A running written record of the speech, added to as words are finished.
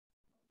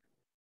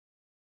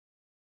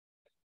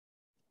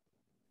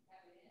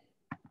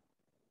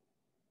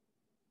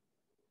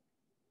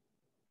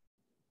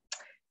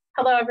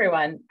Hello,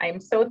 everyone. I'm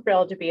so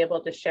thrilled to be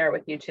able to share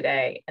with you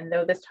today. And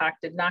though this talk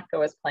did not go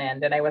as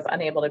planned and I was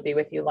unable to be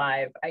with you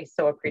live, I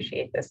so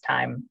appreciate this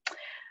time.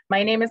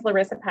 My name is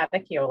Larisa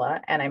Patacchiola,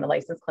 and I'm a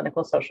licensed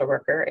clinical social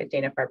worker at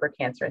Dana-Farber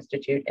Cancer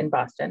Institute in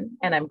Boston.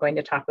 And I'm going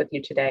to talk with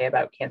you today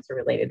about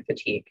cancer-related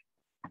fatigue.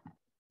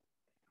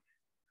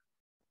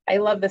 I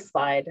love this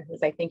slide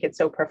as I think it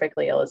so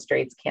perfectly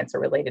illustrates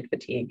cancer-related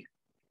fatigue.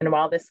 And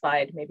while this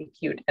slide may be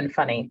cute and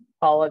funny,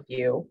 all of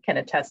you can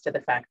attest to the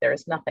fact there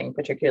is nothing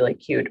particularly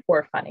cute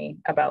or funny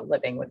about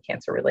living with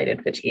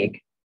cancer-related fatigue.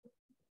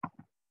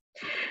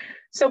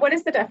 So what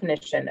is the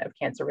definition of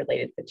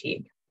cancer-related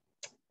fatigue?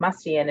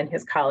 Mastian and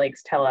his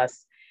colleagues tell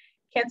us,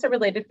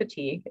 cancer-related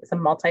fatigue is a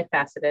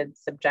multifaceted,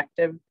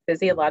 subjective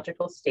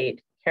physiological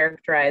state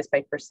characterized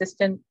by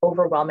persistent,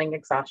 overwhelming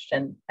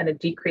exhaustion and a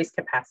decreased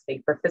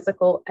capacity for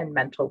physical and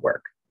mental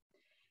work.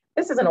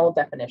 This is an old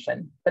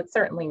definition, but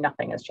certainly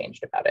nothing has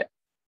changed about it.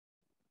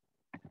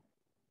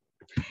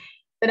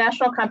 The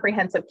National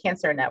Comprehensive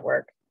Cancer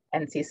Network,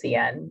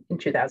 NCCN, in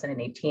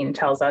 2018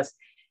 tells us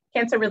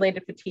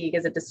cancer-related fatigue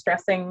is a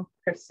distressing,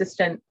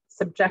 persistent,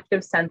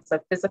 subjective sense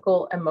of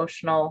physical,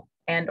 emotional,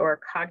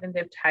 and/or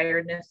cognitive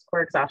tiredness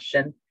or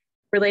exhaustion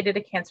related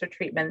to cancer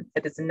treatment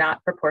that is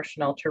not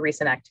proportional to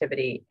recent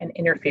activity and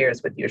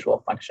interferes with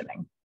usual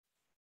functioning.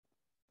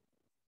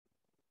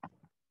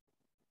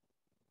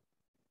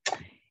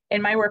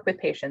 In my work with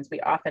patients,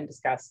 we often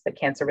discuss that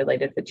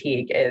cancer-related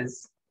fatigue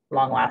is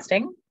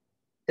long-lasting,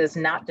 does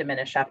not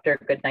diminish after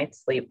a good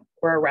night's sleep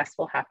or a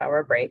restful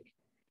half-hour break.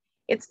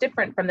 It's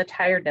different from the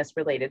tiredness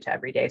related to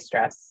everyday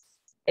stress.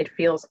 It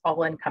feels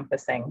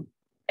all-encompassing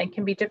and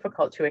can be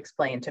difficult to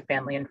explain to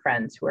family and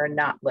friends who are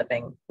not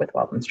living with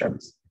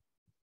Waldenstrom's.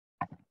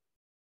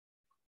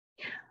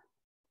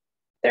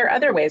 There are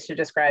other ways to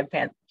describe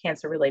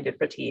cancer-related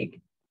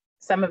fatigue.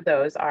 Some of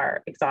those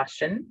are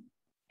exhaustion,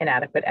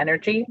 inadequate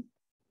energy,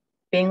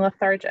 being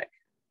lethargic,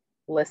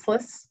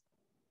 listless,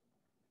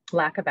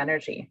 lack of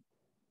energy,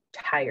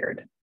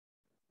 tired,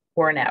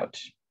 worn out,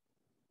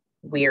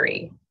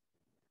 weary,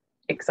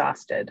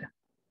 exhausted,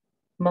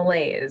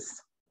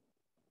 malaise,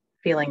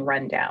 feeling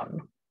run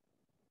down.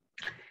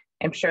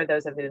 I'm sure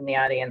those of you in the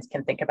audience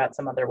can think about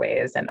some other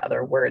ways and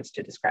other words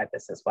to describe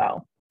this as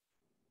well.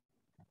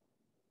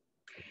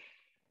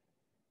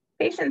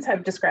 Patients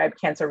have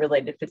described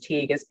cancer-related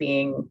fatigue as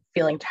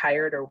feeling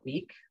tired or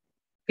weak,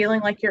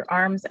 feeling like your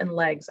arms and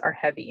legs are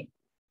heavy,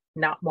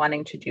 not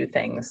wanting to do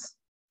things,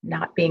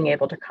 not being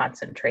able to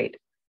concentrate,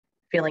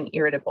 feeling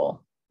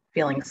irritable,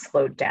 feeling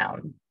slowed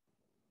down.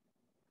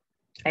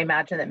 I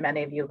imagine that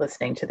many of you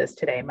listening to this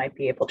today might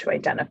be able to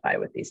identify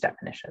with these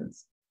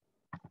definitions.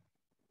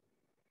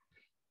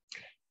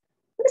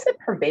 What is the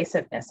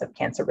pervasiveness of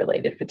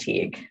cancer-related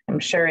fatigue? I'm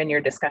sure in your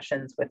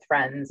discussions with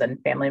friends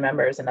and family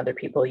members and other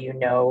people you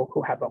know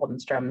who have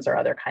Waldenstrom's or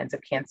other kinds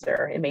of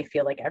cancer, it may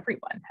feel like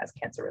everyone has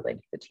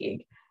cancer-related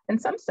fatigue. And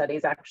some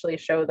studies actually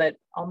show that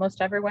almost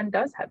everyone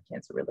does have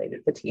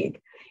cancer-related fatigue.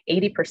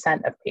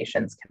 80% of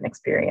patients can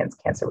experience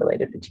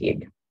cancer-related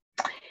fatigue.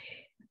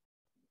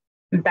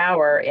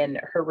 Bauer, in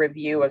her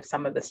review of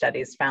some of the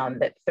studies,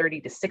 found that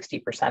 30 to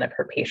 60% of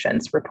her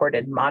patients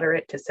reported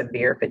moderate to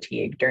severe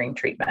fatigue during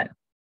treatment.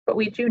 But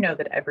we do know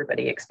that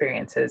everybody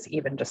experiences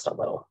even just a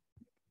little.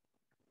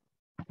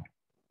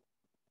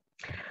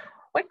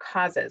 What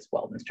causes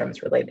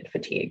Waldenstrom's related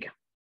fatigue?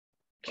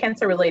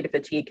 Cancer-related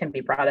fatigue can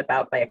be brought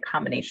about by a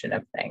combination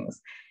of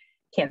things.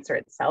 Cancer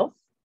itself,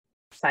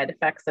 side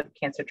effects of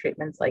cancer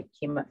treatments like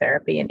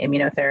chemotherapy and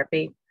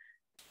immunotherapy,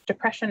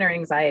 depression or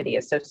anxiety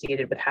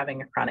associated with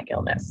having a chronic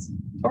illness,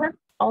 or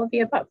all of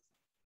the above.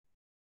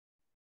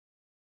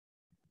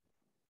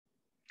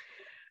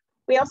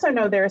 We also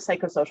know there are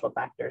psychosocial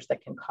factors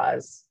that can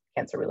cause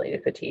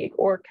cancer-related fatigue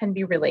or can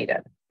be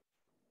related.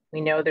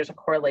 We know there's a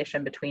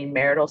correlation between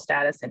marital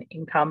status and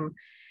income.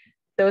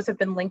 Those have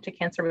been linked to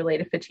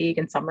cancer-related fatigue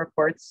in some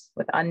reports,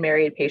 with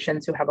unmarried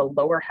patients who have a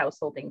lower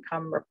household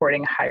income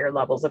reporting higher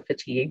levels of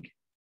fatigue.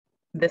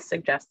 This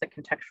suggests that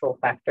contextual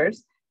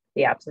factors,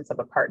 the absence of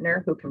a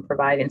partner who can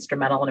provide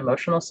instrumental and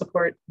emotional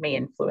support, may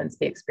influence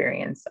the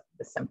experience of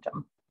the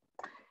symptom.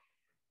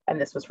 And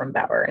this was from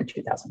Bauer in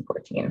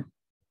 2014.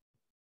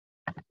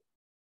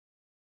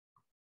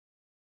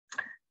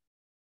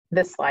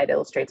 This slide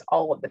illustrates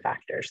all of the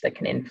factors that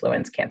can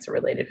influence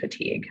cancer-related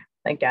fatigue.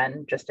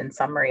 Again, just in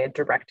summary, a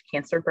direct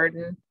cancer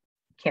burden,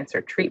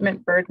 cancer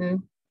treatment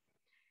burden,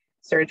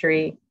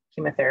 surgery,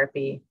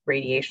 chemotherapy,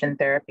 radiation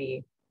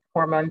therapy,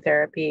 hormone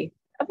therapy,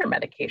 other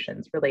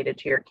medications related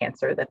to your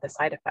cancer that the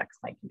side effects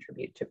might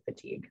contribute to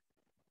fatigue.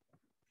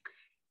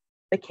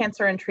 The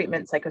cancer and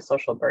treatment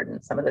psychosocial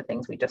burden, some of the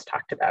things we just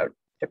talked about,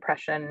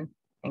 depression,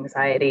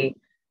 anxiety,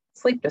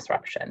 sleep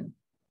disruption,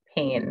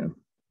 pain,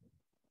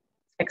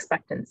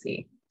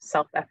 expectancy,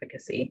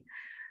 self-efficacy,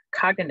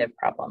 cognitive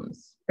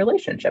problems,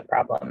 relationship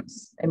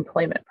problems,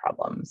 employment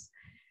problems.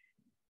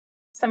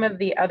 Some of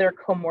the other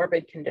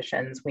comorbid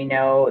conditions we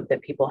know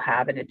that people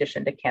have in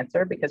addition to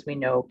cancer, because we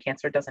know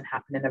cancer doesn't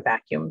happen in a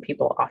vacuum.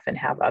 People often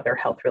have other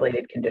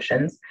health-related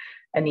conditions: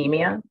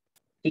 anemia,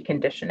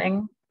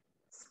 deconditioning,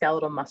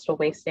 skeletal muscle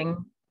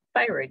wasting,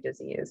 thyroid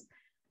disease,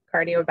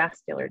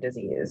 cardiovascular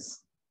disease,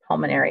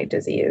 pulmonary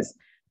disease,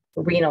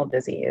 renal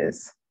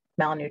disease,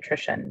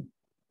 malnutrition,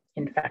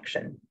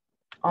 infection.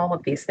 All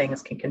of these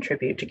things can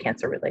contribute to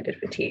cancer-related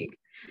fatigue.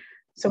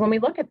 So when we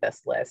look at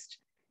this list,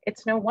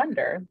 it's no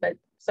wonder that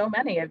so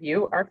many of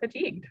you are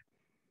fatigued.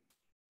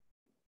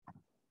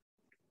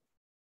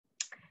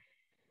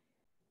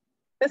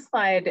 This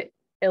slide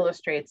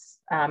illustrates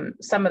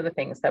some of the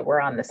things that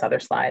were on this other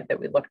slide that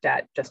we looked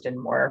at just in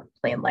more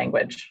plain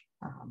language.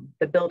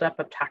 The buildup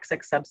of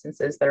toxic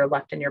substances that are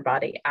left in your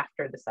body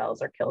after the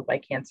cells are killed by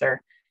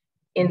cancer,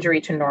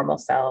 injury to normal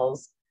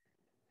cells,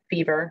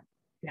 fever.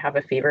 If you have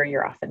a fever,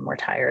 you're often more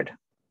tired.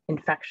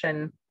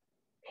 Infection,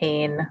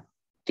 pain,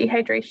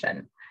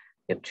 dehydration.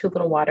 You have too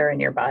little water in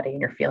your body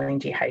and you're feeling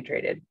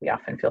dehydrated. We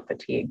often feel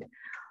fatigued.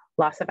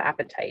 Loss of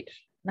appetite,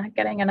 not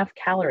getting enough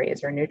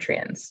calories or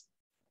nutrients,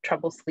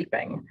 trouble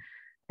sleeping,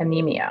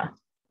 anemia,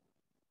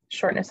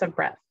 shortness of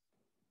breath,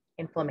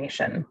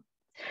 inflammation.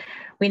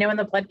 We know in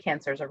the blood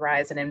cancers, a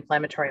rise in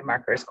inflammatory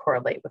markers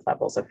correlate with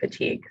levels of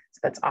fatigue. So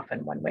that's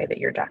often one way that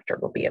your doctor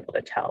will be able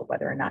to tell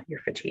whether or not you're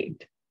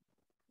fatigued.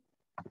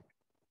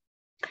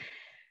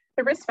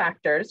 The risk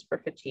factors for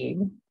fatigue,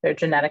 they're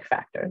genetic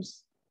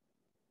factors,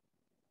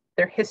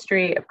 their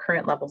history of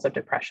current levels of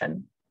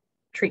depression,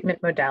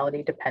 treatment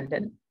modality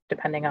dependent,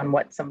 depending on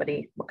what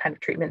kind of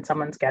treatment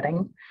someone's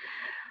getting,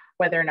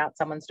 whether or not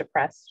someone's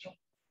depressed,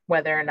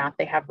 whether or not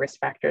they have risk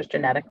factors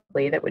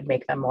genetically that would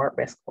make them more at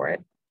risk for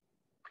it.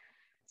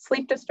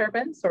 Sleep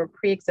disturbance or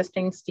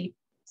pre-existing sleep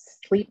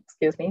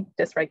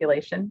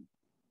dysregulation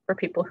for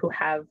people who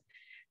have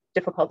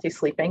difficulty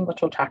sleeping,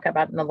 which we'll talk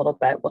about in a little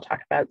bit. We'll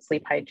talk about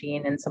sleep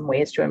hygiene and some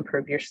ways to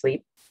improve your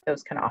sleep.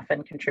 Those can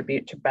often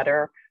contribute to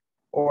better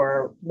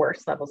or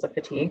worse levels of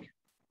fatigue.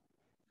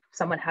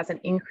 Someone has an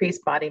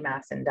increased body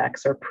mass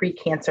index or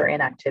pre-cancer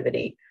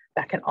inactivity,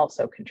 that can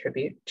also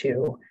contribute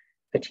to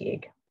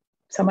fatigue.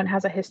 Someone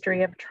has a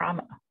history of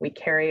trauma. We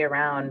carry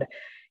around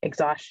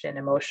exhaustion,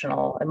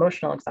 emotional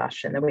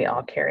exhaustion that we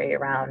all carry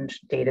around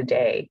day to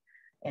day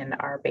in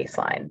our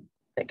baseline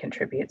that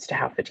contributes to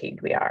how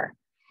fatigued we are.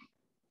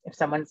 If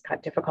someone's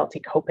got difficulty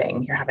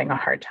coping, you're having a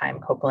hard time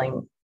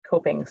coping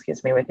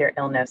with your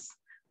illness,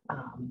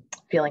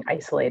 feeling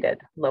isolated,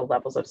 low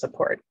levels of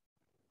support.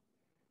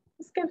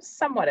 This gives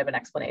somewhat of an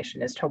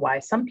explanation as to why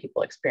some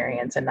people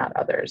experience and not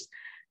others.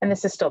 And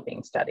this is still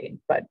being studied,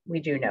 but we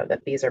do know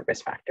that these are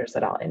risk factors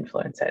that all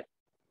influence it.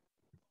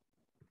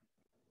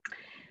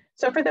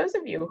 So for those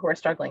of you who are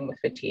struggling with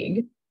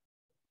fatigue,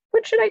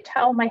 what should I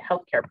tell my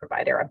healthcare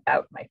provider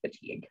about my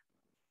fatigue?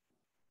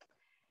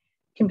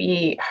 It can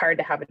be hard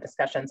to have a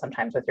discussion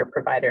sometimes with your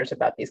providers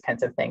about these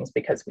kinds of things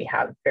because we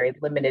have very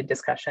limited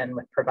discussion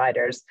with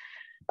providers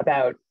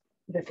about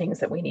the things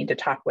that we need to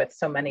talk with,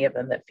 so many of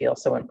them that feel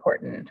so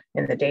important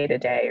in the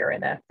day-to-day or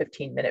in a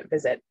 15-minute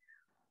visit.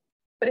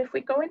 But if we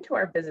go into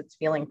our visits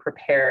feeling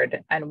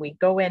prepared and we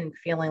go in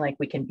feeling like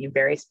we can be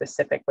very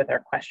specific with our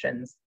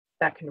questions,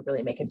 that can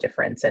really make a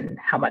difference in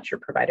how much your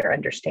provider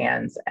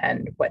understands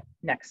and what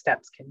next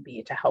steps can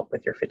be to help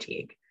with your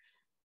fatigue.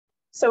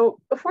 So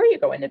before you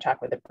go in to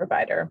talk with a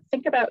provider,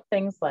 think about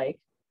things like,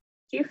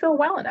 do you feel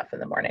well enough in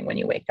the morning when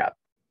you wake up?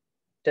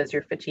 Does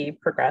your fatigue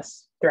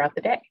progress throughout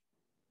the day?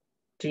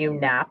 Do you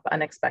nap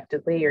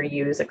unexpectedly or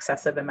use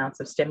excessive amounts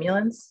of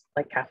stimulants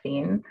like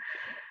caffeine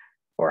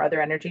or other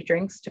energy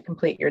drinks to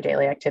complete your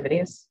daily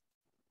activities?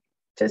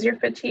 Does your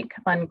fatigue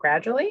come on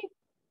gradually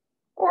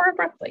or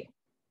abruptly?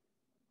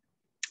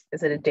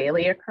 Is it a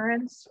daily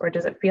occurrence or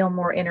does it feel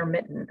more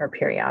intermittent or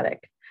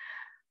periodic?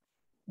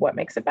 What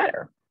makes it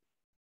better?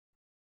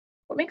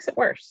 What makes it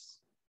worse?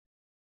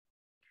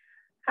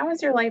 How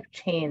has your life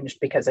changed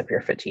because of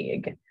your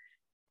fatigue?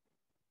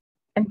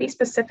 And be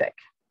specific.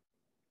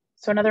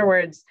 So in other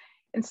words,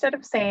 instead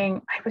of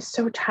saying, I was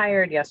so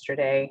tired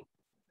yesterday,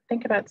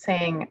 think about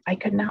saying, I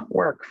could not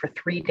work for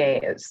 3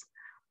 days.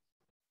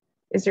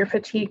 Is your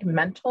fatigue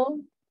mental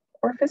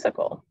or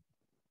physical?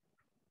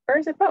 Or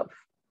is it both?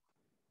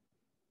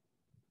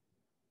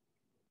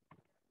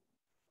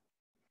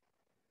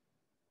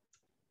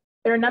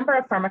 There are a number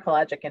of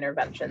pharmacologic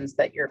interventions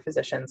that your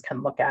physicians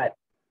can look at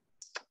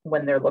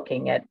when they're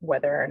looking at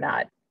whether or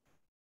not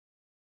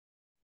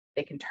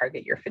they can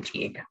target your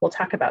fatigue. We'll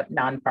talk about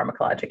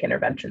non-pharmacologic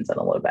interventions in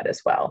a little bit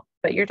as well,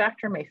 but your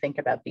doctor may think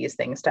about these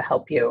things to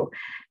help you.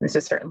 This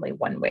is certainly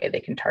one way they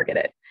can target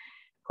it.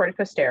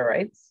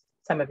 Corticosteroids,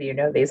 some of you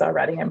know these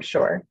already, I'm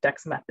sure.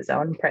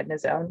 Dexamethasone,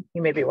 prednisone.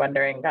 You may be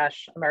wondering,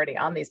 gosh, I'm already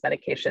on these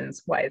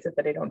medications. Why is it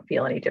that I don't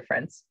feel any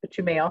difference? But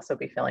you may also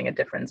be feeling a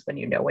difference when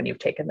you know when you've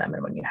taken them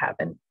and when you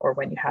haven't, or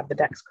when you have the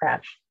Dex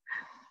crash.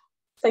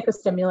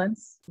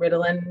 Psychostimulants,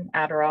 Ritalin,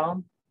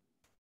 Adderall.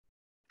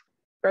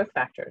 Growth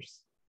factors,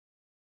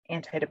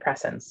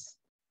 antidepressants.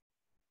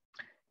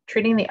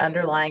 Treating the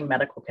underlying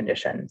medical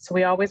condition. So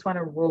we always want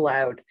to rule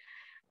out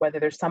whether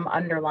there's some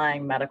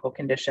underlying medical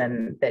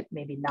condition that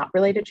may be not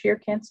related to your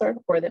cancer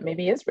or that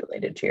maybe is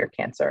related to your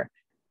cancer,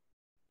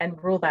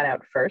 and rule that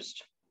out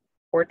first,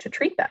 or to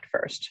treat that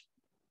first.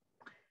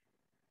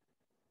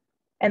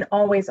 And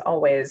always,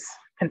 always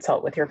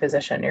consult with your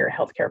physician or your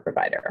healthcare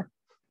provider.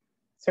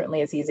 Certainly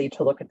it's easy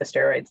to look at the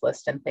steroids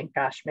list and think,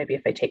 gosh, maybe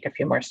if I take a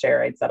few more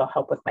steroids, that'll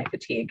help with my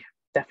fatigue.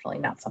 Definitely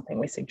not something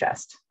we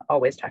suggest.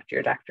 Always talk to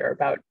your doctor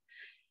about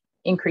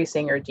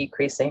increasing or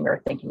decreasing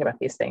or thinking about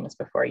these things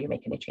before you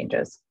make any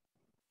changes.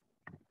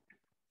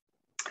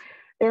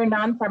 There are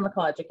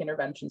non-pharmacologic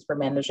interventions for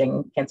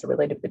managing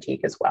cancer-related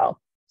fatigue as well.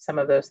 Some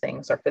of those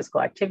things are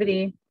physical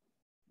activity,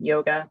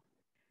 yoga,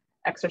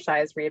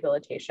 exercise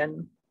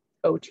rehabilitation,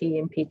 OT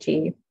and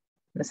PT,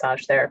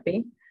 massage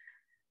therapy,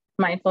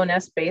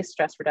 mindfulness-based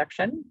stress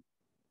reduction,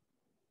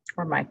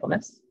 or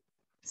mindfulness,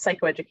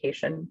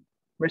 psychoeducation,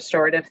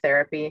 restorative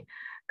therapy,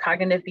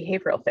 cognitive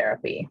behavioral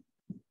therapy,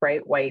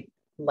 bright white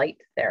light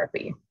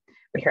therapy.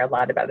 We hear a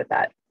lot about it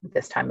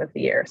this time of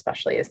the year,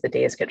 especially as the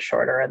days get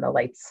shorter and the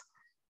lights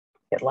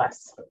get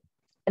less.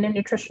 And a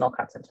nutritional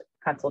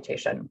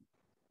consultation.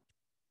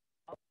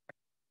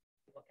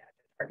 Look at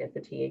target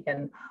fatigue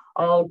and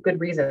all good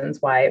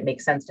reasons why it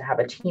makes sense to have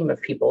a team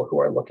of people who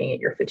are looking at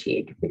your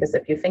fatigue. Because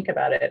if you think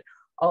about it,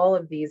 all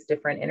of these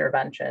different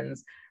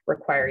interventions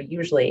require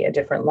usually a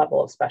different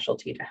level of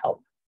specialty to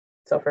help.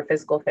 So for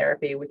physical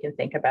therapy, we can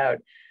think about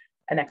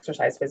an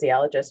exercise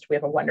physiologist. We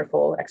have a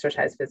wonderful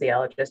exercise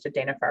physiologist at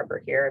Dana-Farber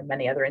here, and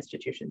many other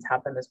institutions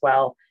have them as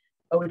well.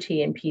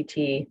 OT and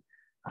PT.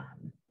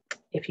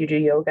 If you do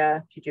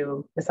yoga, if you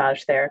do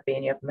massage therapy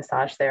and you have a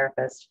massage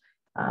therapist,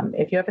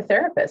 if you have a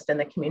therapist in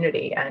the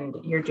community and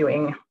you're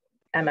doing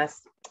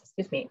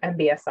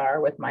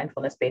MBSR with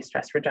mindfulness-based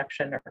stress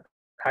reduction or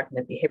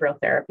cognitive behavioral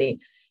therapy,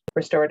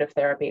 restorative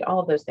therapy, all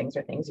of those things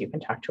are things you can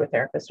talk to a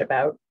therapist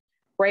about.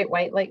 Bright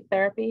white light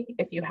therapy,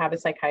 if you have a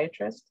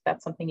psychiatrist,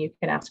 that's something you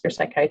can ask your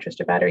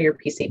psychiatrist about, or your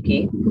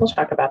PCP. We'll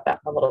talk about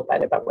that in a little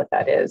bit about what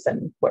that is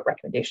and what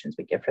recommendations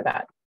we give for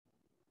that.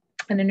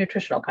 And a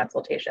nutritional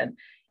consultation.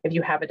 If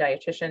you have a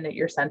dietitian at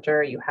your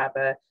center, you have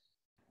a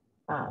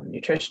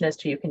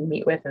nutritionist who you can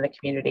meet with in the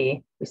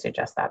community, we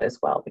suggest that as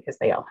well because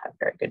they all have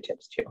very good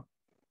tips too.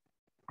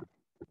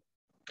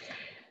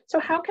 So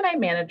how can I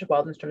manage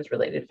Waldenstrom's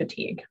related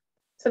fatigue?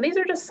 So these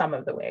are just some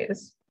of the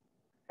ways.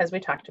 As we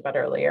talked about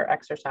earlier,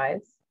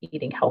 exercise,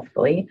 eating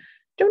healthfully,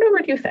 don't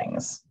overdo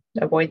things,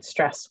 avoid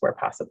stress where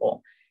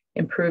possible,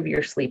 improve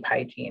your sleep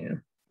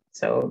hygiene.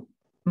 So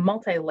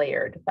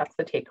multi-layered, that's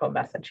the take-home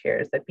message here,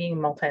 is that being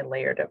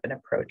multi-layered of an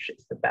approach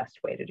is the best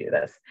way to do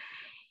this.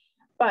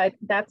 But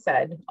that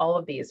said, all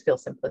of these feel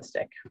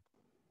simplistic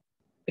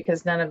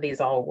because none of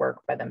these all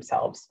work by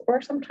themselves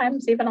or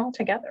sometimes even all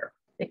together.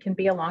 It can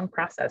be a long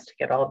process to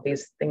get all of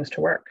these things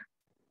to work.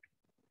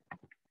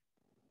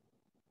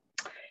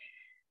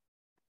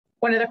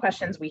 One of the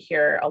questions we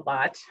hear a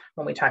lot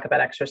when we talk about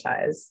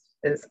exercise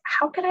is,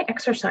 how can I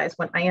exercise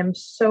when I am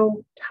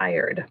so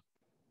tired?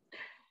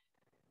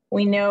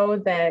 We know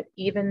that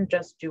even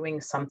just doing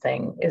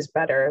something is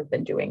better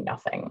than doing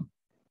nothing.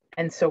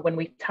 And so when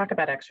we talk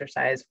about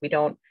exercise, we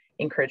don't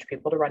encourage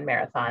people to run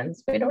marathons.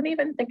 We don't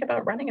even think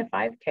about running a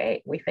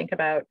 5K. We think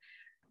about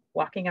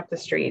walking up the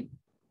street,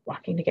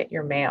 walking to get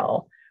your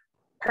mail,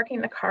 parking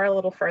the car a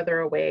little further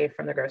away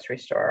from the grocery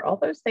store, all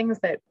those things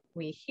that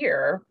we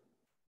hear.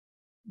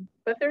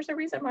 But there's a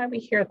reason why we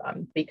hear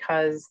them,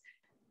 because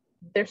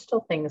there's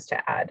still things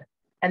to add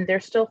and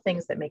there's still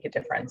things that make a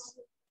difference.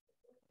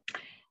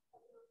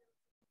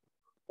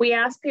 We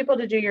ask people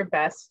to do your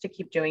best to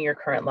keep doing your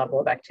current level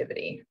of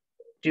activity.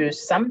 Do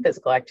some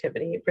physical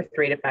activity for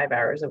 3 to 5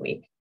 hours a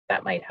week.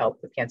 That might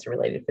help with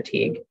cancer-related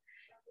fatigue.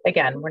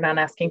 Again, we're not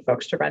asking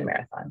folks to run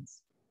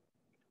marathons.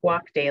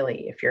 Walk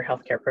daily if your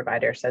healthcare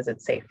provider says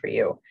it's safe for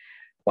you.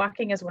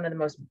 Walking is one of the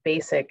most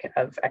basic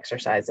of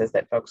exercises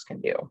that folks can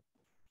do.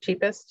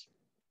 Cheapest,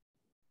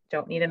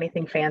 don't need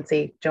anything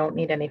fancy, don't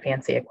need any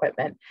fancy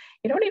equipment.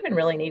 You don't even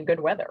really need good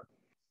weather.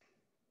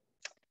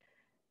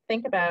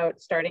 Think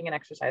about starting an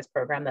exercise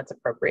program that's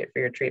appropriate for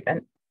your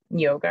treatment.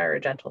 Yoga or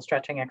gentle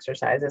stretching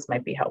exercises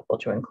might be helpful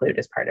to include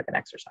as part of an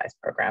exercise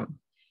program.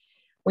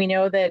 We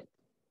know that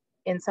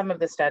in some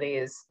of the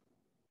studies,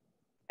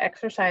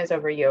 exercise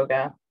over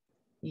yoga,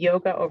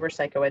 yoga over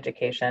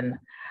psychoeducation,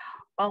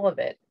 all of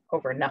it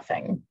over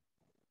nothing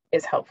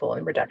is helpful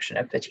in reduction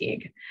of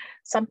fatigue.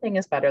 Something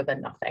is better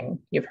than nothing.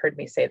 You've heard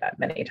me say that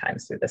many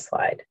times through this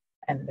slide,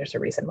 and there's a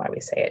reason why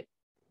we say it.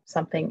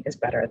 Something is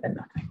better than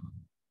nothing.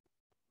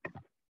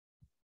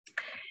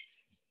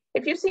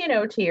 If you see an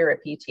OT or a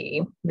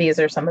PT, these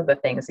are some of the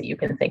things that you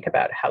can think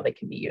about how they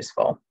can be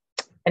useful.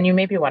 And you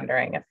may be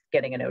wondering if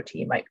getting an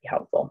OT might be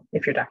helpful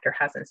if your doctor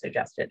hasn't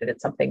suggested it.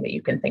 It's something that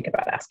you can think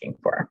about asking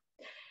for.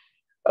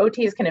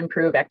 OTs can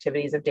improve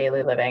activities of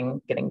daily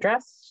living, getting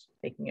dressed,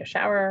 taking a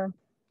shower,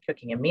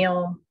 cooking a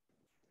meal.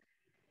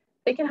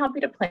 They can help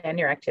you to plan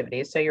your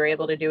activities so you're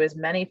able to do as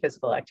many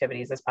physical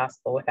activities as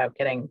possible without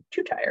getting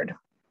too tired.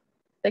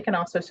 They can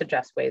also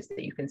suggest ways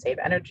that you can save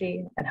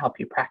energy and help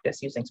you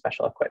practice using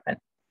special equipment.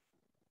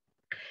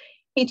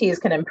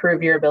 PTs can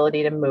improve your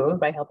ability to move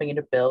by helping you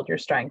to build your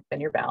strength and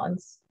your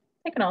balance.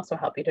 They can also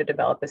help you to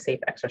develop a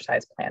safe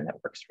exercise plan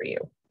that works for you.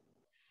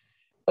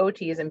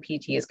 OTs and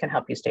PTs can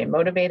help you stay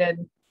motivated.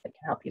 They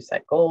can help you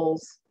set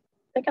goals.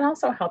 they can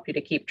also help you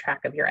to keep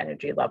track of your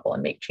energy level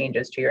and make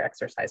changes to your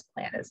exercise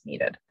plan as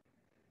needed.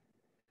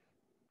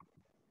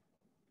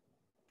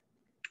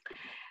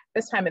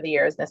 This time of the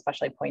year is an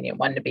especially poignant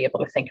one to be able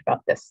to think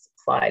about this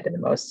slide in the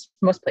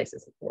most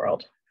places of the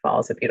world. Fall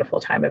is a beautiful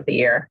time of the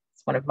year.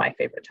 It's one of my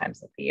favorite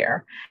times of the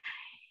year.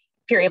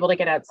 If you're able to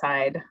get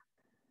outside,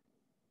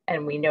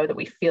 and we know that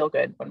we feel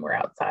good when we're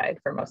outside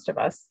for most of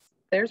us,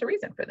 there's a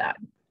reason for that.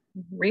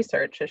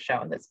 Research has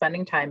shown that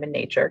spending time in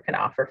nature can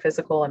offer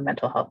physical and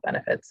mental health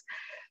benefits.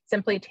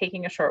 Simply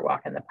taking a short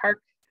walk in the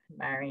park,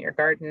 admiring your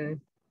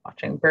garden,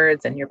 watching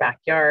birds in your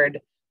backyard,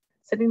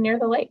 sitting near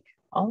the lake,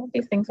 all of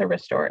these things are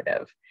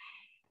restorative.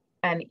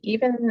 And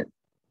even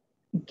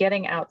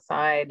getting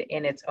outside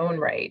in its own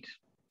right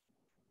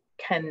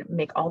can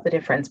make all the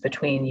difference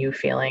between you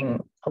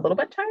feeling a little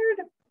bit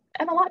tired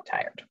and a lot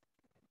tired.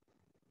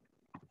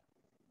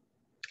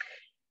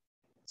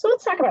 So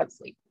let's talk about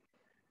sleep.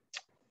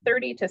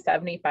 30 to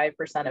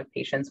 75% of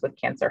patients with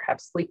cancer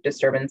have sleep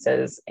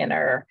disturbances in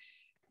our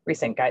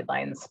recent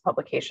guidelines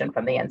publication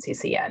from the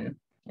NCCN.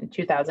 In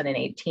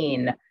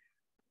 2018,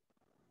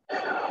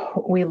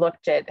 we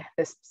looked at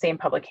this same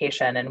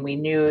publication and we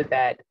knew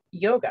that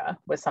yoga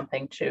was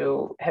something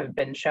to have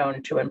been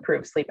shown to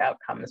improve sleep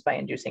outcomes by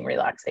inducing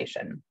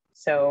relaxation.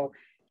 So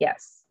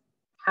yes,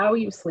 how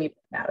you sleep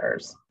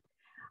matters.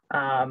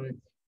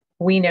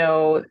 We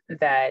know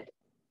that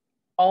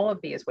all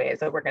of these ways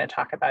that we're going to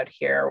talk about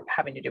here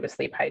having to do with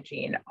sleep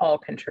hygiene all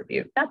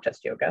contribute, not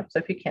just yoga. So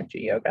if you can't do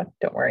yoga,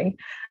 don't worry.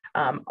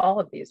 All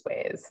of these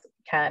ways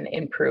can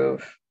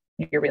improve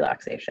your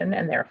relaxation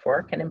and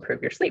therefore can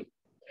improve your sleep.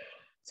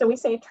 So we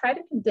say try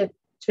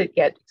to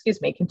get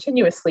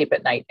continuous sleep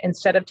at night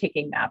instead of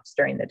taking naps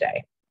during the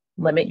day.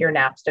 Limit your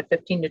naps to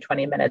 15 to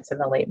 20 minutes in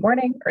the late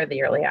morning or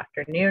the early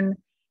afternoon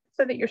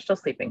so that you're still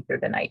sleeping through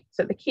the night.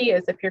 So the key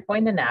is if you're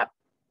going to nap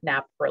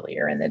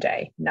earlier in the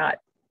day, not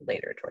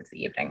later towards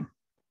the evening.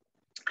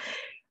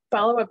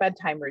 Follow a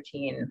bedtime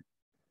routine.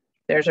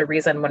 There's a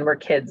reason when we're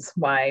kids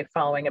why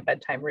following a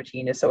bedtime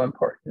routine is so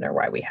important, or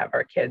why we have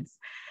our kids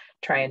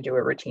try and do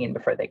a routine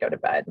before they go to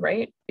bed,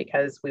 right?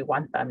 Because we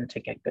want them to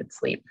get good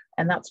sleep.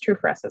 And that's true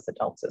for us as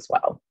adults as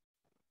well.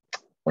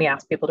 We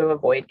ask people to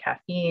avoid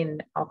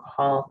caffeine,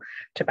 alcohol,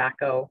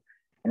 tobacco,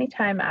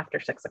 anytime after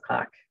 6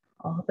 o'clock.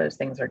 All of those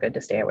things are good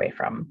to stay away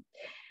from.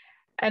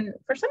 And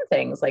for some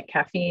things like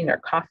caffeine or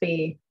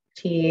coffee,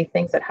 tea,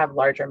 things that have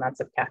larger amounts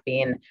of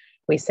caffeine,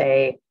 we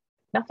say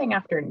nothing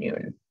after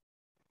noon.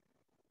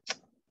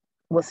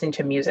 Listening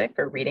to music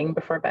or reading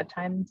before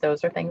bedtime,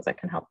 those are things that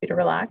can help you to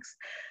relax.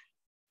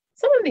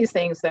 Some of these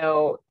things,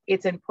 though,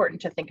 it's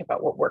important to think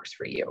about what works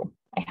for you.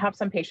 I have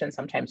some patients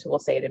sometimes who will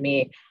say to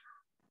me,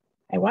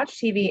 I watch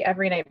TV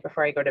every night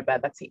before I go to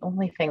bed. That's the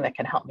only thing that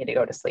can help me to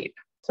go to sleep.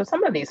 So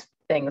some of these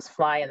things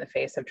fly in the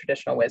face of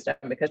traditional wisdom,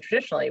 because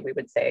traditionally we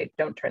would say,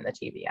 don't turn the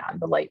TV on.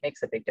 The light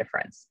makes a big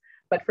difference.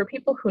 But for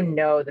people who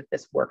know that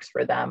this works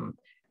for them,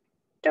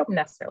 don't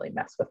necessarily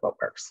mess with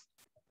what works.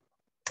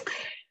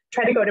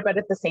 Try to go to bed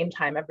at the same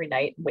time every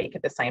night, wake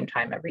at the same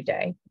time every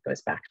day. It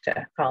goes back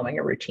to following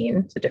a routine.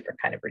 It's a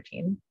different kind of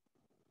routine.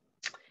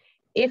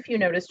 If you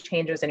notice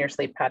changes in your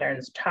sleep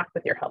patterns, talk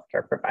with your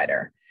healthcare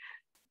provider.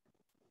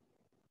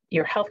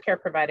 Your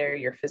healthcare provider,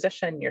 your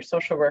physician, your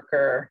social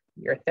worker,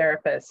 your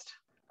therapist.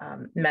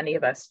 Many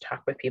of us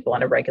talk with people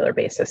on a regular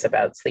basis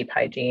about sleep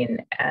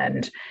hygiene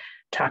and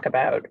talk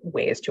about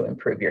ways to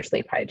improve your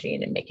sleep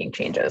hygiene and making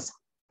changes.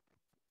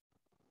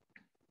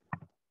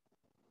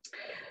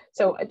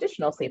 So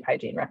additional sleep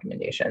hygiene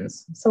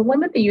recommendations. So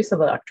limit the use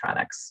of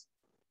electronics.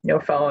 No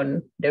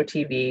phone, no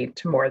TV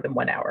to more than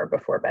 1 hour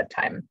before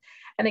bedtime.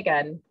 And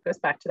again, goes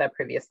back to that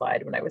previous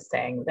slide when I was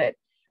saying that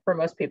for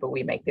most people,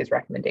 we make these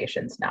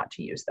recommendations not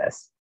to use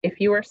this. If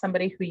you are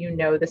somebody who you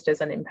know this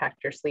doesn't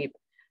impact your sleep,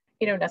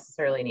 you don't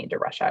necessarily need to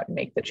rush out and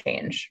make the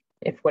change.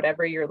 If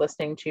whatever you're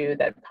listening to,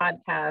 that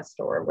podcast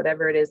or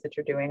whatever it is that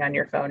you're doing on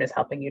your phone is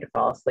helping you to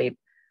fall asleep,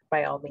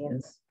 by all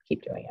means,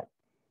 keep doing it.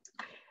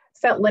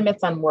 Set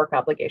limits on work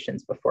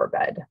obligations before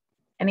bed.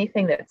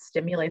 Anything that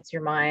stimulates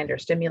your mind or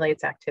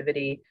stimulates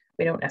activity,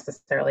 we don't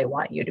necessarily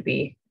want you to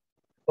be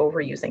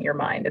overusing your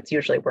mind. It's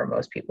usually where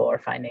most people are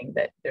finding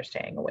that they're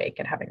staying awake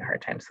and having a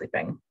hard time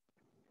sleeping.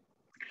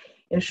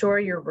 Ensure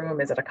your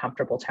room is at a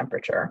comfortable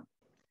temperature.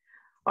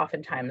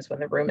 Oftentimes when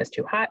the room is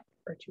too hot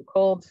or too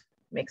cold,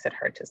 it makes it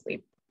hard to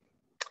sleep.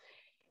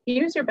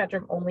 Use your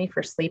bedroom only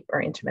for sleep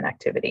or intimate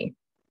activity.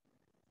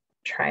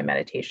 Try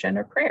meditation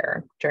or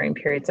prayer during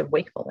periods of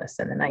wakefulness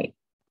in the night.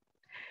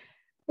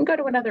 And go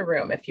to another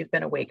room if you've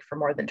been awake for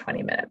more than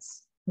 20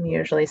 minutes. We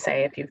usually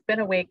say if you've been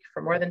awake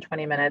for more than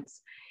 20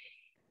 minutes,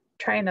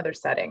 try another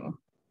setting,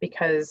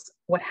 because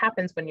what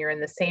happens when you're in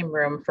the same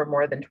room for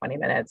more than 20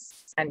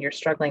 minutes and you're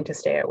struggling to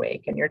stay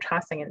awake and you're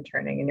tossing and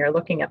turning and you're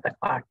looking at the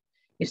clock,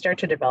 you start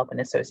to develop an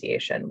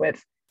association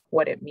with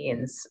what it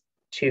means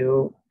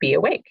to be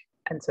awake.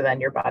 And so then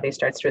your body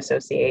starts to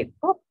associate,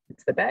 oh,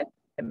 it's the bed.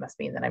 It must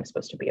mean that I'm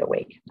supposed to be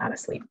awake, not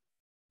asleep.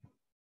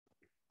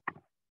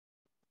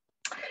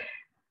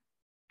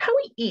 How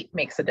we eat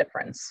makes a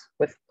difference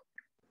with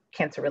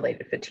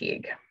cancer-related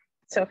fatigue.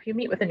 So if you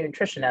meet with a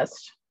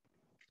nutritionist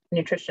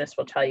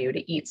will tell you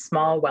to eat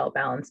small,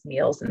 well-balanced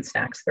meals and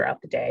snacks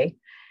throughout the day.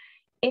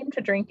 Aim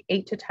to drink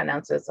 8 to 10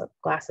 ounces of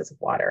glasses of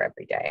water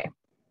every day.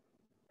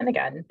 And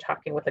again,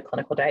 talking with a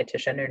clinical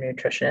dietitian or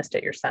nutritionist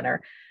at your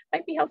center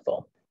might be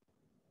helpful.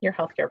 Your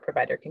healthcare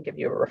provider can give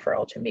you a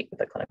referral to meet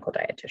with a clinical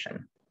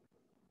dietitian.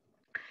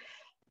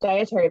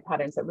 Dietary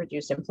patterns that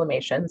reduce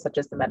inflammation, such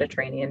as the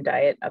Mediterranean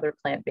diet, other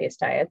plant-based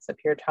diets,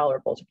 appear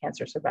tolerable to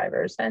cancer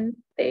survivors, and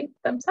they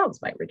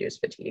themselves might reduce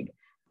fatigue.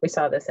 We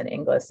saw this in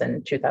Inglis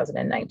in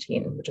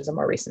 2019, which is a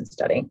more recent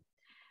study.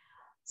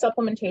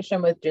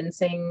 Supplementation with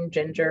ginseng,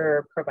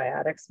 ginger, or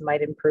probiotics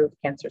might improve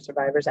cancer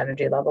survivors'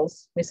 energy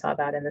levels. We saw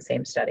that in the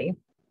same study.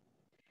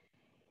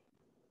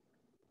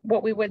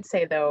 What we would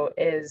say, though,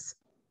 is,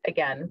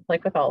 again,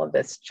 like with all of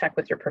this, check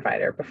with your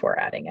provider before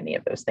adding any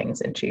of those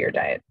things into your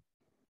diet.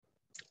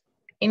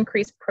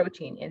 Increased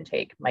protein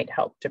intake might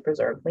help to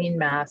preserve lean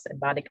mass and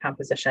body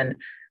composition.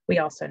 We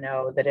also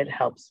know that it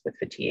helps with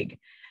fatigue.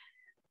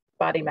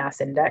 Body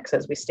mass index,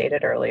 as we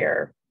stated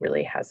earlier,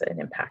 really has an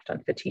impact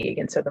on fatigue.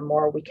 And so the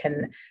more we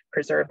can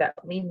preserve that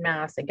lean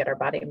mass and get our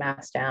body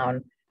mass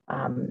down,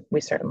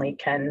 we certainly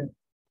can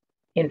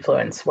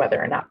influence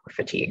whether or not we're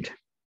fatigued.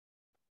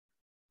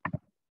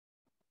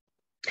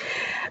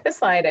 This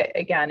slide,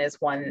 again,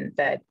 is one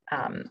that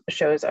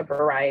shows a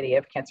variety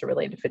of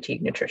cancer-related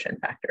fatigue nutrition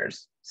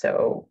factors.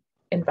 So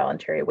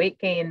involuntary weight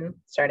gain,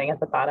 starting at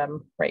the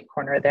bottom right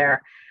corner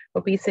there,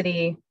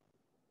 obesity,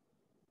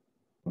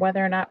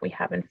 whether or not we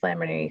have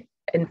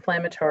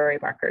inflammatory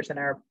markers in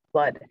our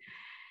blood,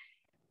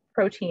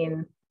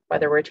 protein,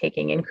 whether we're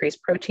taking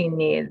increased protein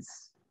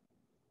needs,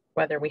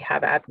 whether we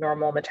have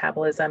abnormal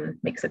metabolism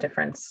makes a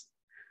difference,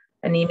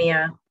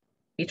 anemia,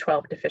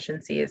 B12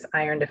 deficiencies,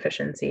 iron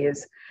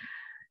deficiencies,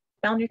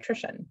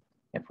 malnutrition.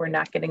 If we're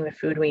not getting the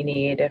food we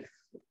need, if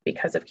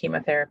because of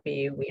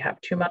chemotherapy, we have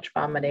too much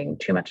vomiting,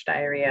 too much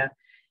diarrhea,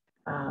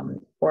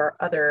 or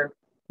other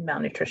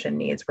malnutrition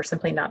needs, we're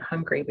simply not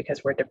hungry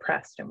because we're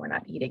depressed and we're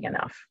not eating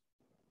enough.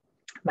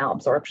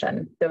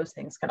 Malabsorption, those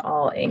things can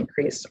all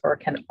increase or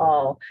can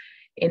all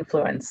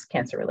influence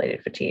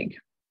cancer-related fatigue.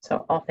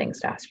 So all things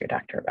to ask your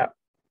doctor about.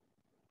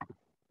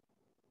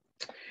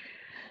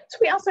 So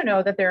we also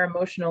know that there are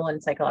emotional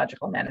and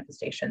psychological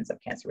manifestations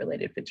of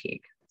cancer-related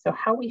fatigue. So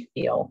how we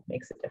feel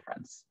makes a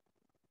difference.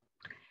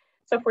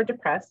 So if we're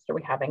depressed or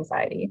we have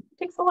anxiety, it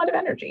takes a lot of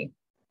energy.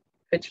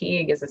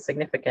 Fatigue is a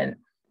significant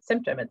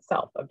symptom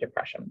itself of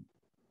depression.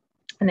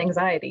 And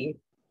anxiety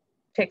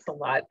takes a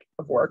lot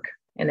of work,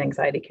 and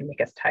anxiety can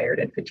make us tired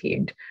and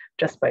fatigued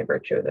just by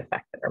virtue of the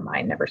fact that our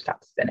mind never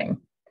stops spinning.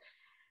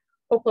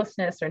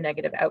 Hopelessness or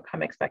negative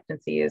outcome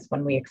expectancy is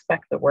when we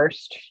expect the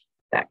worst.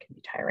 That can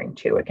be tiring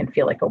too. It can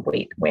feel like a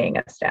weight weighing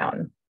us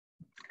down.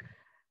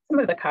 Some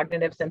of the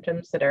cognitive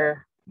symptoms that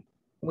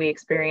we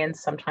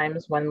experience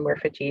sometimes when we're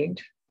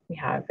fatigued, we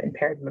have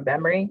impaired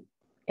memory,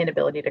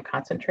 inability to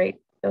concentrate.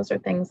 Those are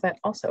things that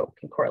also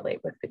can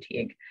correlate with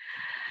fatigue.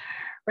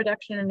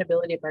 Reduction in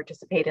ability to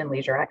participate in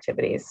leisure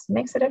activities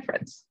makes a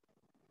difference.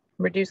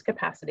 Reduced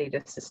capacity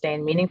to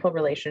sustain meaningful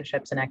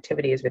relationships and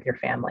activities with your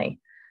family,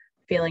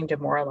 feeling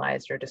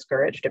demoralized or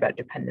discouraged about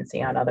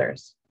dependency on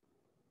others.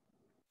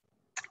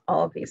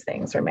 All of these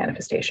things are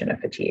manifestation of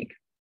fatigue.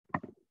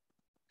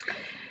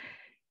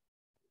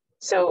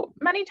 So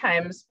many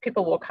times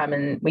people will come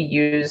and we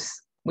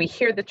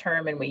hear the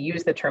term and we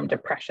use the term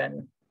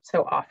depression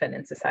so often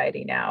in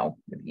society now.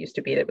 It used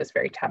to be that it was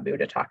very taboo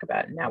to talk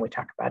about, and now we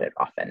talk about it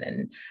often.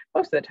 And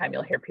most of the time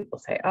you'll hear people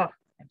say, oh,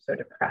 I'm so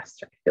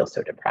depressed, or I feel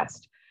so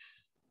depressed.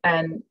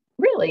 And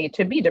really,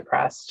 to be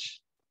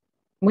depressed,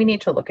 we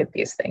need to look at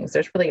these things.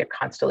 There's really a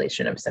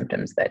constellation of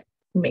symptoms that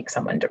make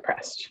someone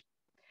depressed.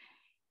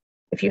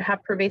 If you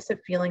have pervasive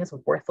feelings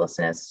of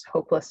worthlessness,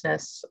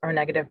 hopelessness, or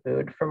negative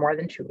mood for more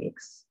than 2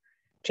 weeks,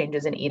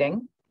 changes in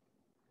eating,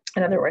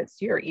 in other words,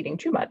 you're eating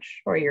too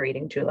much or you're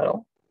eating too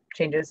little,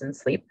 changes in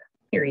sleep,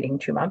 you're eating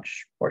too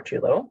much or too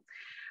little,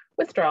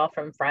 withdrawal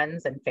from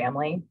friends and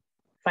family,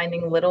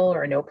 finding little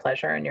or no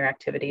pleasure in your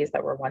activities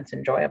that were once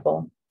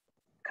enjoyable,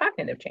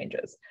 cognitive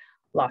changes,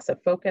 loss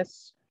of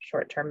focus,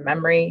 short-term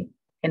memory,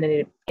 and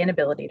an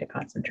inability to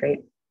concentrate,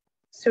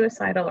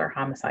 suicidal or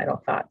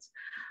homicidal thoughts.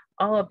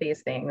 All of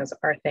these things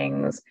are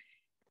things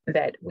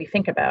that we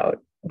think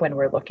about when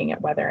we're looking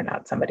at whether or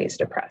not somebody's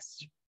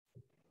depressed.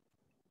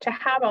 To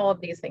have all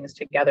of these things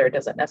together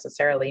doesn't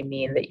necessarily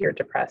mean that you're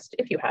depressed.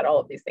 If you had all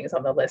of these things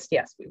on the list,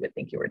 yes, we would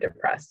think you were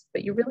depressed,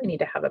 but you really need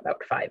to have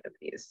about 5 of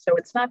these. So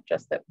it's not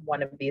just that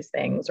one of these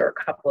things or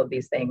a couple of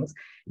these things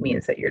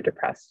means that you're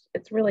depressed.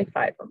 It's really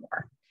 5 or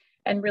more,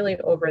 and really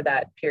over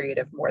that period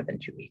of more than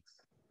 2 weeks.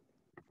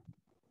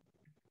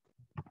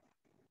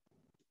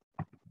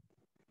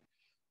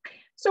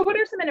 So what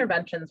are some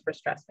interventions for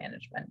stress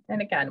management?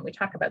 And again, we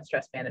talk about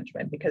stress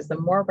management because the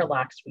more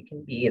relaxed we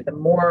can be, the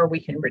more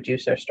we can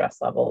reduce our stress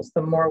levels,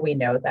 the more we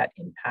know that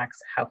impacts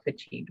how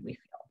fatigued we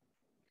feel.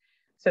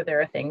 So there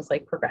are things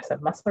like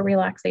progressive muscle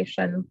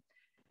relaxation,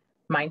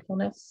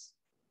 mindfulness,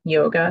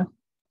 yoga,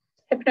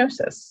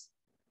 hypnosis,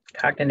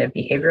 cognitive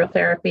behavioral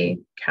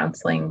therapy,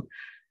 counseling,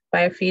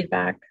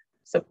 biofeedback,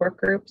 support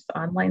groups,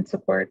 online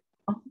support,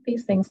 all of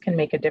these things can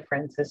make a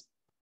difference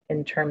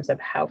in terms of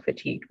how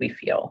fatigued we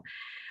feel.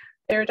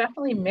 There are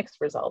definitely mixed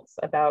results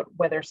about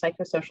whether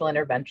psychosocial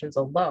interventions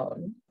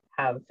alone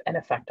have an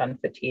effect on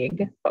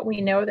fatigue, but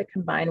we know that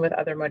combined with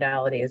other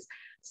modalities,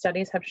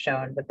 studies have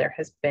shown that there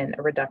has been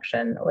a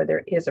reduction, or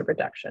there is a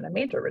reduction, a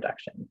major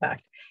reduction, in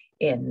fact,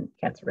 in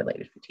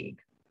cancer-related fatigue.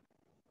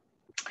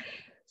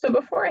 So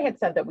before I had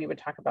said that we would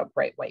talk about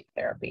bright white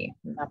therapy,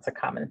 and that's a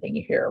common thing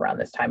you hear around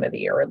this time of the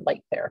year, or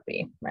light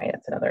therapy, right?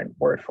 That's another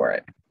word for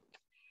it.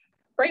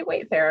 Bright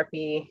white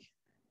therapy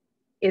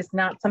is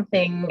not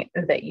something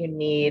that you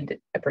need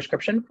a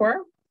prescription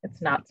for.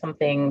 It's not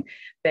something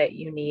that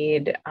you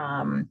need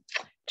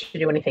to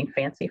do anything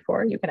fancy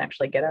for. You can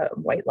actually get a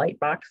white light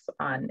box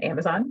on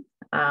Amazon.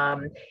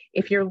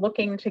 If you're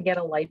looking to get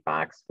a light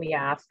box, we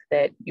ask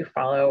that you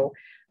follow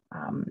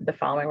the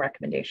following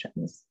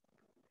recommendations.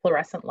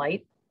 Fluorescent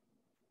light,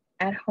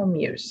 at home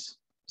use.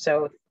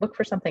 So look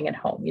for something at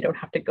home. You don't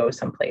have to go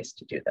someplace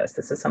to do this.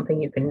 This is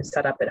something you can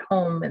set up at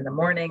home in the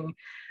morning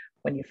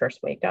when you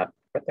first wake up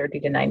for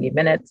 30 to 90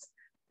 minutes.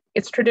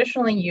 It's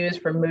traditionally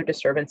used for mood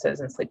disturbances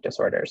and sleep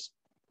disorders.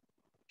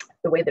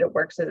 The way that it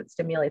works is it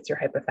stimulates your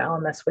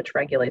hypothalamus, which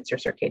regulates your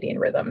circadian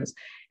rhythms.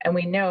 And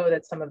we know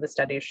that some of the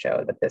studies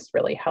show that this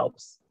really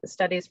helps. The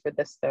studies for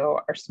this,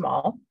 though, are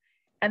small,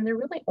 and they're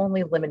really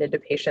only limited to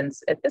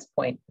patients at this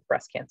point with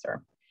breast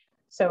cancer.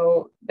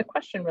 So the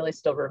question really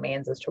still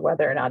remains as to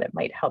whether or not it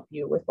might help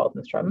you with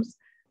Waldenstrom's,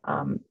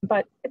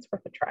 but it's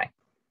worth a try.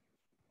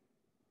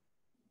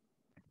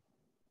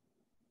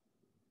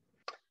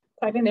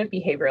 Cognitive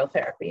behavioral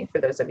therapy,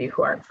 for those of you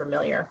who aren't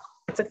familiar,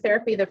 it's a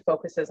therapy that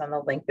focuses on the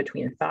link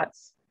between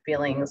thoughts,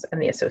 feelings,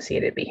 and the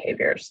associated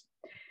behaviors.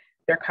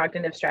 Their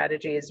cognitive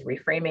strategies,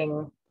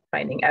 reframing,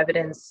 finding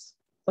evidence,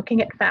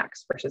 looking at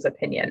facts versus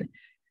opinion,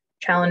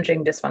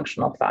 challenging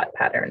dysfunctional thought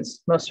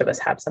patterns. Most of us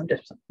have some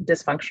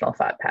dysfunctional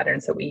thought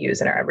patterns that we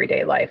use in our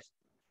everyday life.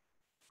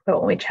 But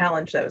when we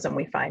challenge those and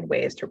we find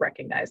ways to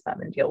recognize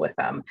them and deal with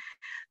them,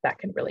 that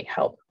can really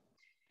help.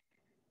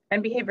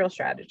 And behavioral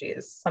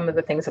strategies, some of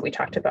the things that we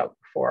talked about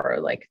before,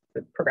 like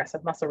the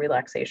progressive muscle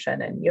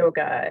relaxation and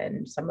yoga,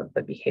 and some of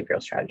the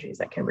behavioral strategies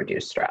that can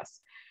reduce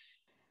stress.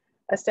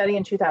 A study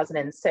in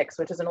 2006,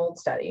 which is an old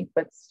study,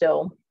 but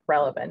still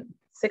relevant,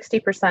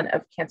 60%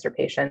 of cancer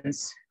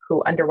patients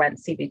who underwent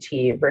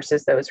CBT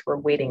versus those who were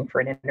waiting for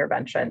an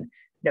intervention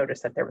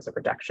noticed that there was a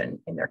reduction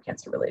in their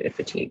cancer-related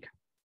fatigue.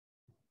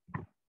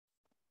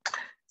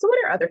 So what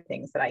are other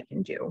things that I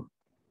can do?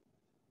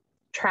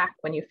 Track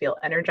when you feel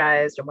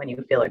energized and when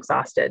you feel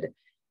exhausted,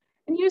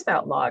 and use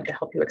that log to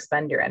help you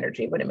expend your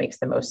energy when it makes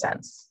the most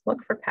sense.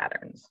 Look for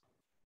patterns.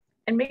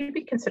 And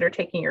maybe consider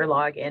taking your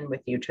log in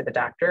with you to the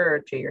doctor or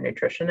to your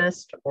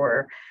nutritionist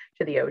or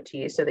to the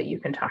OT so that you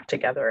can talk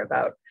together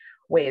about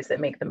ways that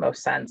make the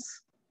most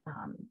sense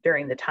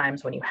during the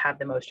times when you have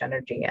the most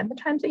energy and the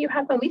times that you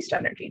have the least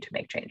energy to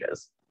make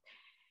changes.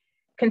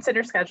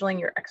 Consider scheduling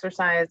your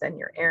exercise and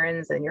your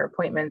errands and your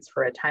appointments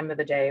for a time of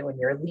the day when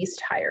you're least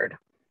tired.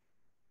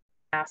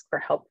 Ask for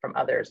help from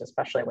others,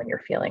 especially when you're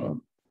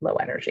feeling low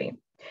energy.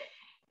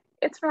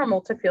 It's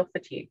normal to feel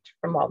fatigued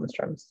from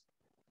Waldenstrom's.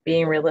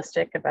 Being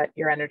realistic about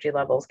your energy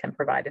levels can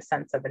provide a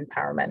sense of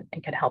empowerment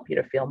and can help you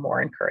to feel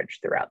more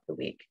encouraged throughout the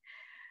week.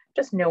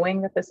 Just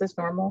knowing that this is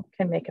normal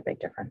can make a big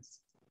difference.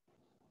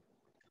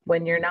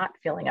 When you're not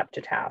feeling up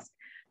to task,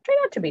 try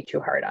not to be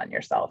too hard on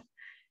yourself,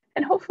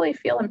 and hopefully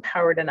feel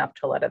empowered enough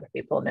to let other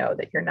people know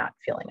that you're not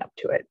feeling up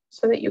to it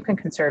so that you can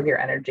conserve your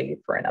energy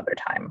for another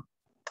time.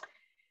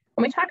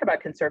 When we talk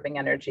about conserving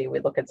energy, we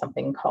look at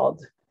something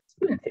called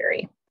spoon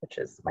theory, which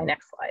is my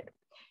next slide.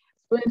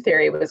 Spoon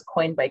theory was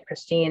coined by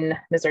Christine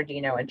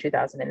Mizzardino in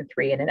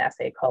 2003 in an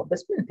essay called The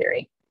Spoon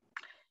Theory.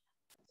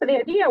 So the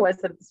idea was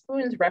that the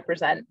spoons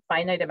represent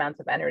finite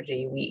amounts of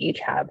energy we each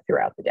have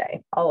throughout the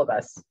day. All of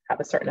us have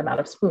a certain amount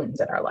of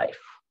spoons in our life.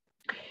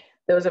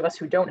 Those of us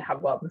who don't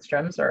have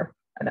Waldenstrom's or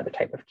another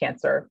type of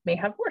cancer may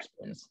have more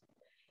spoons.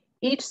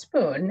 Each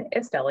spoon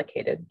is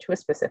dedicated to a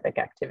specific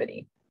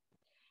activity.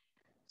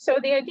 So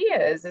the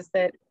idea is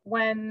that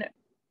when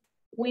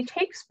we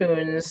take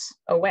spoons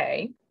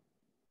away,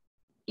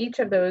 each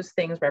of those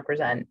things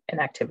represent an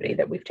activity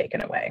that we've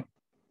taken away.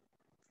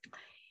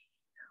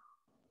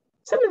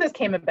 Some of this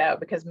came about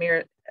because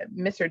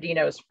Miss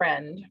Ardino's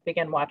friend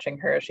began watching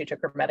her as she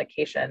took her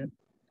medication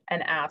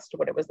and asked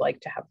what it was like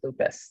to have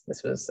lupus.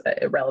 This was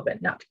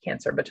irrelevant, not to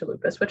cancer, but to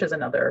lupus, which is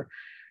another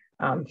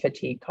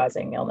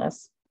fatigue-causing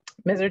illness.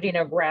 Ms.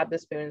 Ardino grabbed the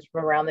spoons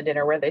from around the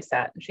dinner where they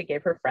sat, and she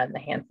gave her friend the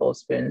handful of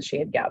spoons she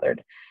had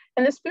gathered.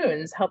 And the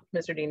spoons helped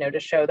Ms. Ardino to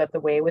show that the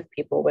way with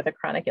people with a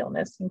chronic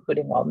illness,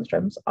 including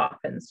Waldenstrom's,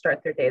 often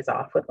start their days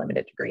off with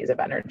limited degrees of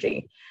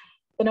energy.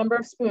 The number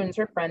of spoons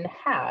her friend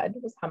had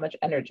was how much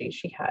energy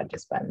she had to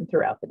spend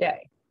throughout the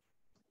day.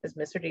 As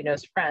Ms.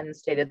 Ardino's friend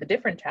stated the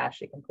different tasks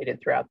she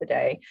completed throughout the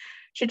day,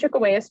 she took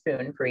away a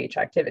spoon for each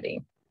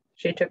activity.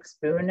 She took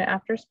spoon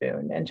after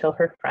spoon until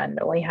her friend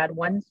only had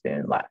one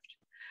spoon left.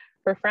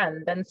 Her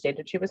friend then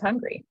stated she was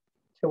hungry,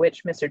 to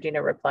which Ms.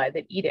 Ardino replied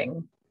that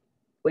eating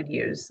would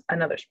use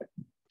another spoon.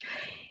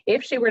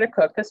 If she were to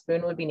cook, a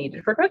spoon would be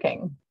needed for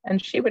cooking,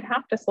 and she would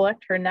have to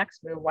select her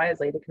next move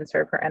wisely to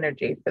conserve her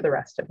energy for the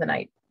rest of the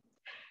night.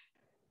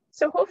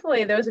 So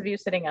hopefully those of you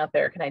sitting out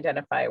there can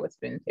identify with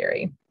spoon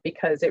theory,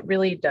 because it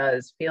really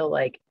does feel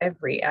like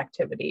every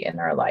activity in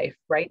our life,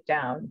 right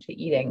down to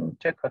eating,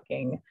 to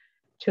cooking,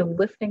 to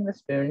lifting the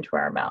spoon to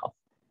our mouth,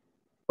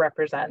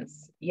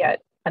 represents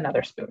yet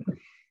another spoon.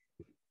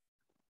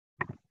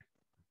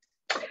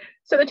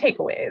 So the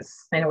takeaways,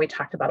 I know we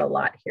talked about a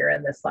lot here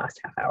in this last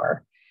half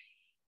hour.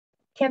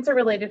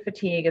 Cancer-related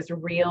fatigue is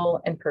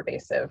real and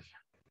pervasive.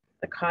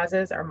 The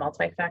causes are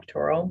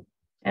multifactorial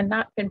and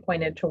not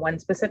pinpointed to one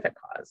specific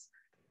cause.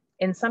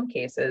 In some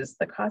cases,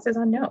 the cause is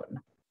unknown.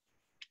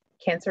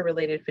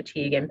 Cancer-related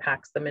fatigue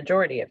impacts the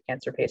majority of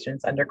cancer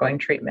patients undergoing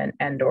treatment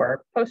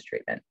and/or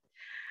post-treatment.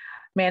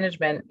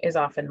 Management is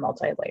often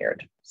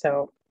multi-layered,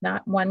 so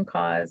not one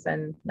cause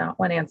and not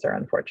one answer,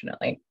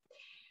 unfortunately.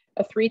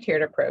 A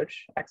three-tiered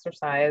approach,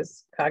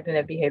 exercise,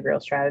 cognitive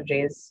behavioral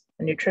strategies,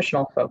 and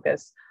nutritional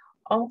focus,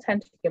 all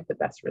tend to give the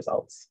best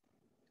results.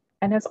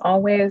 And as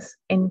always,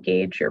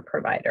 engage your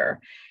provider.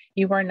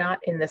 You are not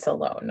in this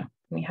alone.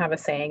 We have a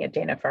saying at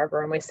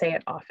Dana-Farber, and we say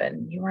it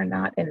often, you are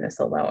not in this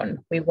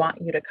alone. We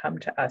want you to come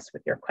to us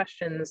with your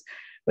questions,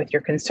 with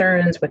your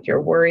concerns, with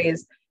your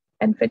worries,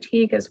 and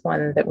fatigue is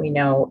one that we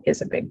know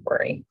is a big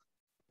worry.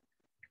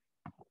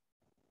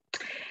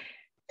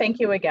 Thank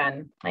you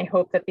again. I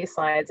hope that these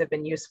slides have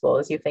been useful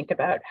as you think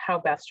about how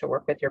best to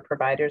work with your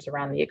providers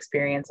around the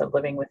experience of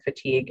living with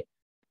fatigue.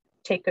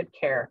 Take good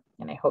care,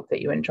 and I hope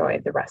that you enjoy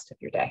the rest of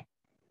your day.